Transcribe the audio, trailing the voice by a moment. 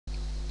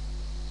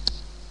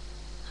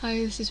Hi,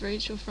 this is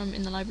Rachel from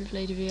In the Library of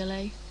Lady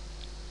VLA,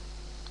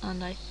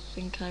 and I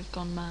think I've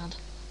gone mad.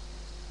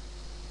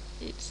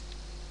 It's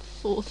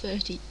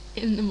 4:30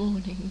 in the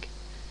morning,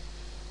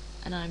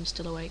 and I'm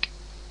still awake.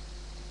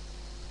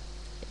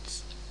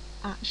 It's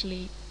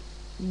actually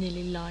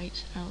nearly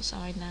light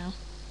outside now,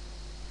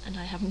 and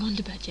I haven't gone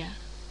to bed yet.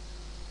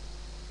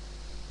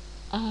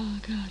 Oh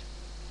god.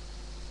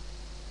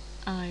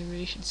 I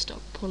really should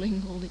stop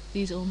pulling all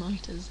these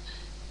all-nighters.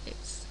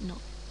 It's not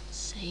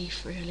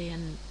safe really,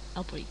 and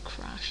I'll probably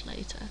crash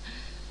later.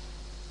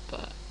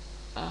 But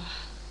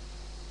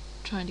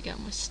trying to get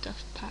my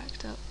stuff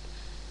packed up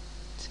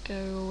to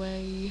go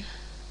away.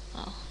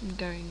 Well, I'm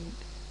getting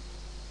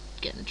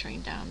the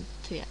train down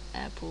to the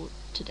airport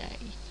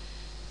today.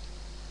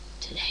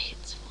 Today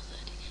it's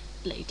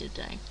 4:30, later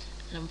today,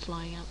 and I'm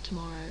flying out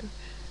tomorrow.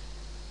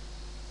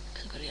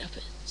 Cause I've got to get up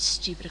at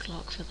stupid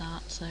o'clock for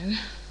that, so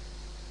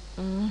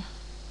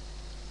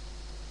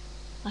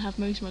I have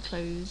most of my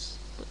clothes,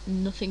 but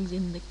nothing's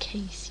in the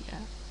case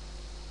yet.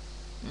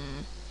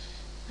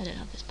 I don't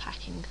have this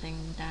packing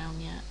thing down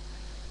yet,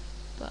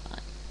 but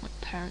my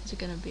parents are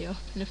going to be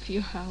up in a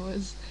few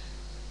hours.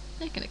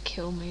 They're going to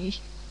kill me.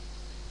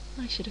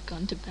 I should have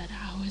gone to bed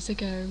hours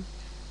ago.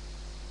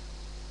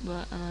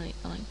 But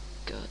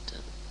God,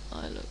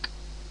 I look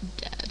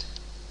dead.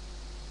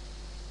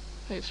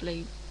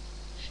 Hopefully,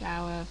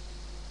 shower,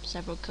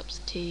 several cups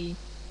of tea,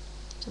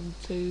 some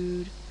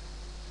food.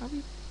 I'll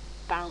be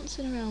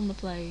bouncing around the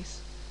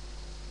place.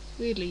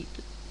 Weirdly,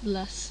 the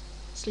less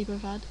sleep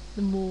I've had,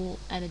 the more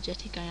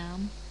energetic I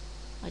am.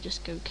 I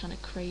just go kind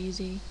of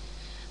crazy,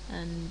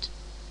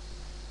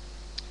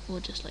 or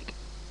just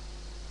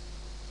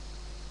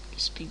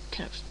be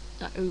kind of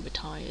that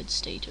overtired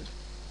state of,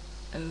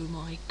 oh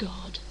my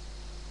god,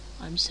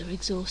 I'm so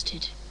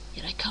exhausted,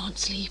 yet I can't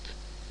sleep.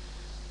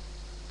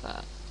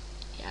 But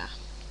yeah,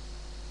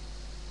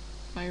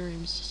 my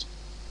room's just a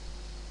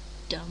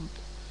dump.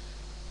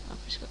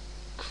 I've just got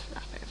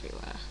crap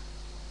everywhere.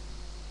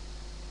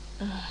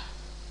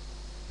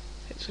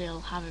 Hopefully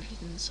I'll have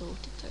everything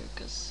sorted though,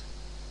 because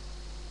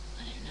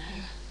I don't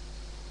know.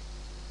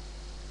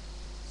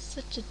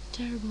 Such a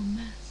terrible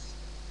mess.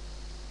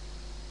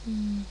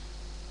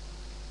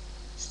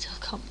 Still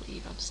can't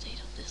believe I've stayed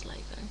up this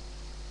late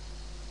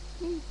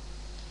though.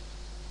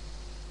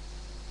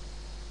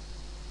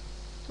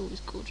 It's always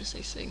gorgeous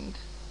they sing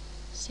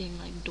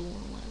like dawn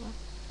or whatever.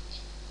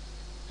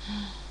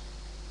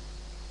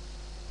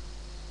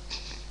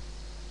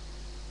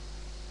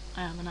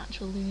 I am an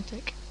actual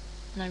lunatic,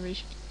 and I really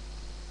should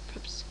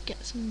perhaps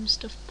get some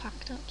stuff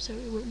packed up so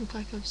it won't look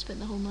like I've spent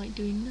the whole night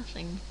doing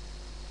nothing.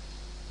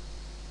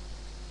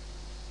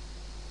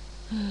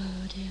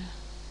 Oh dear,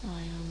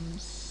 I am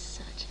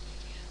such an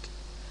idiot.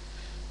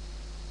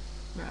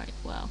 Right,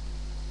 well,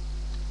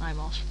 I'm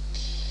off.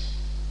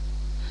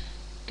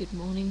 Good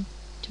morning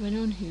to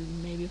anyone who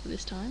may be up at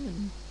this time,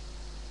 and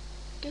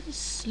go to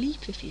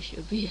sleep if you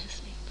should be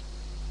asleep.